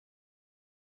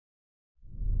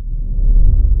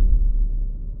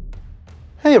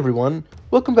Hey everyone,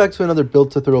 welcome back to another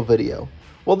Build to Thrill video.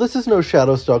 While this is no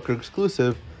Shadowstalker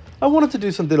exclusive, I wanted to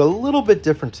do something a little bit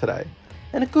different today,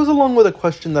 and it goes along with a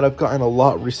question that I've gotten a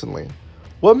lot recently.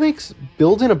 What makes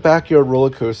building a backyard roller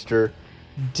coaster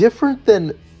different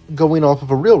than going off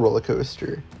of a real roller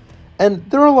coaster? And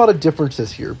there are a lot of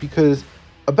differences here because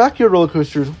a backyard roller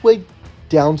coaster is way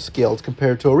downscaled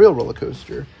compared to a real roller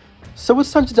coaster. So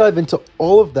it's time to dive into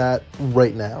all of that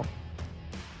right now.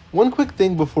 One quick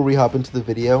thing before we hop into the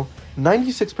video,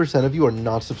 96% of you are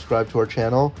not subscribed to our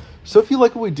channel, so if you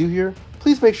like what we do here,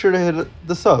 please make sure to hit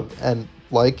the sub and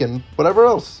like and whatever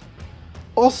else.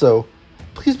 Also,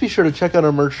 please be sure to check out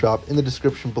our merch shop in the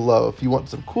description below if you want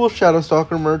some cool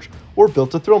Shadowstalker merch or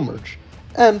Build to Thrill merch,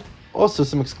 and also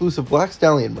some exclusive Black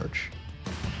Stallion merch.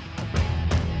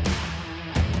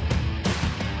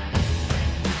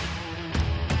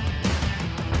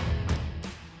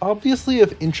 Obviously,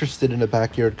 if interested in a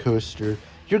backyard coaster,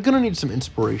 you're going to need some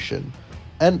inspiration,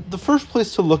 and the first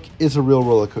place to look is a real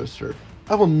roller coaster.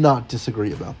 I will not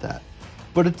disagree about that,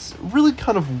 but it's really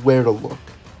kind of where to look,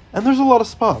 and there's a lot of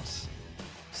spots.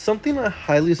 Something I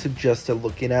highly suggest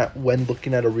looking at when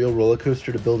looking at a real roller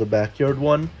coaster to build a backyard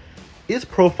one is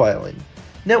profiling.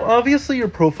 Now obviously your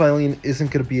profiling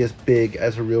isn't going to be as big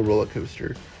as a real roller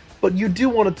coaster, but you do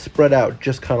want it spread out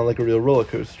just kind of like a real roller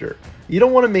coaster. You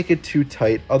don't want to make it too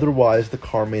tight, otherwise the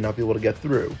car may not be able to get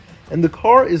through. And the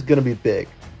car is going to be big,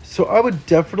 so I would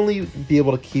definitely be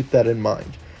able to keep that in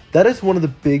mind. That is one of the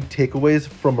big takeaways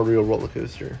from a real roller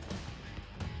coaster.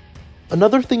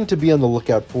 Another thing to be on the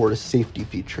lookout for is safety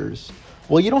features.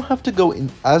 While you don't have to go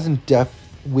as in depth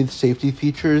with safety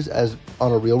features as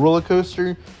on a real roller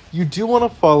coaster, you do want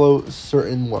to follow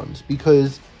certain ones,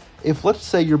 because if let's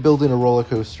say you're building a roller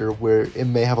coaster where it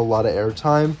may have a lot of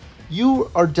airtime,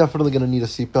 you are definitely going to need a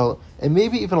seatbelt and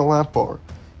maybe even a lap bar.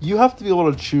 You have to be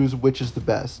able to choose which is the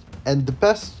best, and the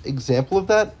best example of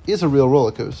that is a real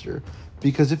roller coaster,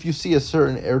 because if you see a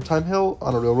certain airtime hill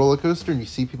on a real roller coaster and you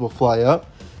see people fly up,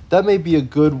 that may be a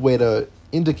good way to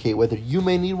indicate whether you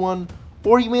may need one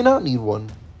or you may not need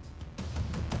one.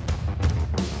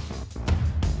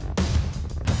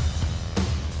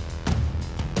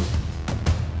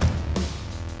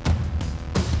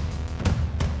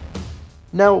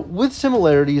 Now, with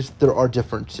similarities, there are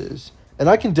differences, and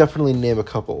I can definitely name a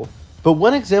couple, but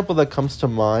one example that comes to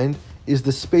mind is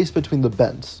the space between the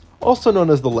bends, also known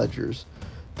as the ledgers.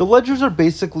 The ledgers are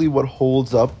basically what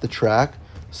holds up the track,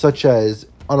 such as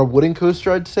on a wooden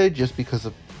coaster, I'd say, just because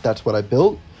that's what I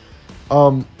built.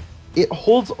 It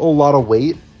holds a lot of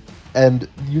weight, and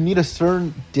you need a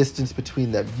certain distance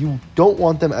between them. You don't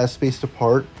want them as spaced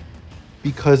apart,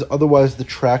 because otherwise the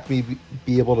track may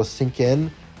be able to sink in,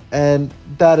 and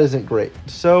that isn't great.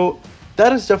 So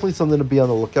that is definitely something to be on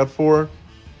the lookout for,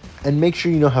 and make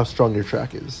sure you know how strong your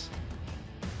track is.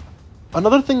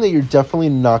 Another thing that you're definitely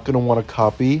not going to want to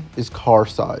copy is car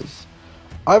size.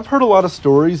 I've heard a lot of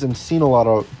stories and seen a lot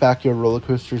of backyard roller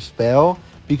coasters fail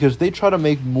because they try to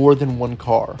make more than one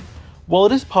car. While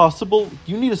it is possible,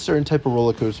 you need a certain type of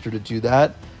roller coaster to do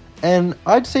that, and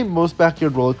I'd say most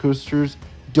backyard roller coasters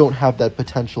don't have that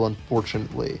potential,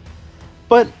 unfortunately.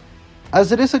 But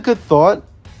as it is a good thought,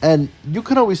 and you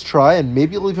can always try and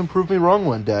maybe you'll even prove me wrong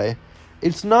one day,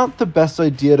 it's not the best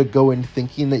idea to go in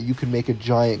thinking that you can make a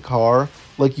giant car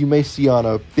like you may see on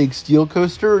a big steel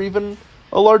coaster or even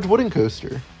a large wooden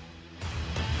coaster.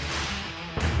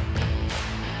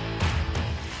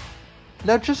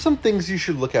 Now, just some things you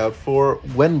should look out for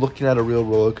when looking at a real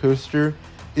roller coaster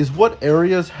is what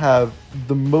areas have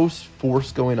the most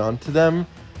force going on to them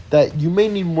that you may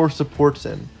need more supports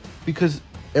in, because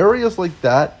areas like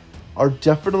that are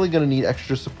definitely going to need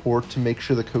extra support to make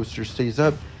sure the coaster stays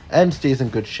up and stays in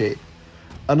good shape.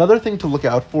 Another thing to look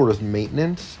out for is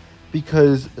maintenance,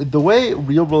 because the way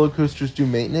real roller coasters do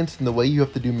maintenance and the way you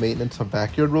have to do maintenance on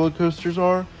backyard roller coasters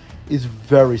is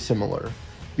very similar,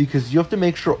 because you have to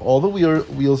make sure all the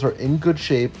wheels are in good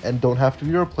shape and don't have to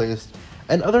be replaced,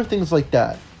 and other things like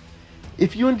that.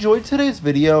 If you enjoyed today's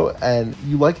video and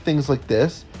you like things like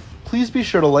this, please be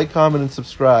sure to like, comment, and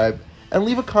subscribe, and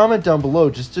leave a comment down below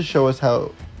just to show us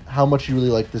how much you really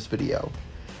like this video.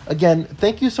 Again,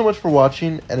 thank you so much for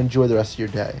watching, and enjoy the rest of your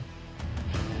day.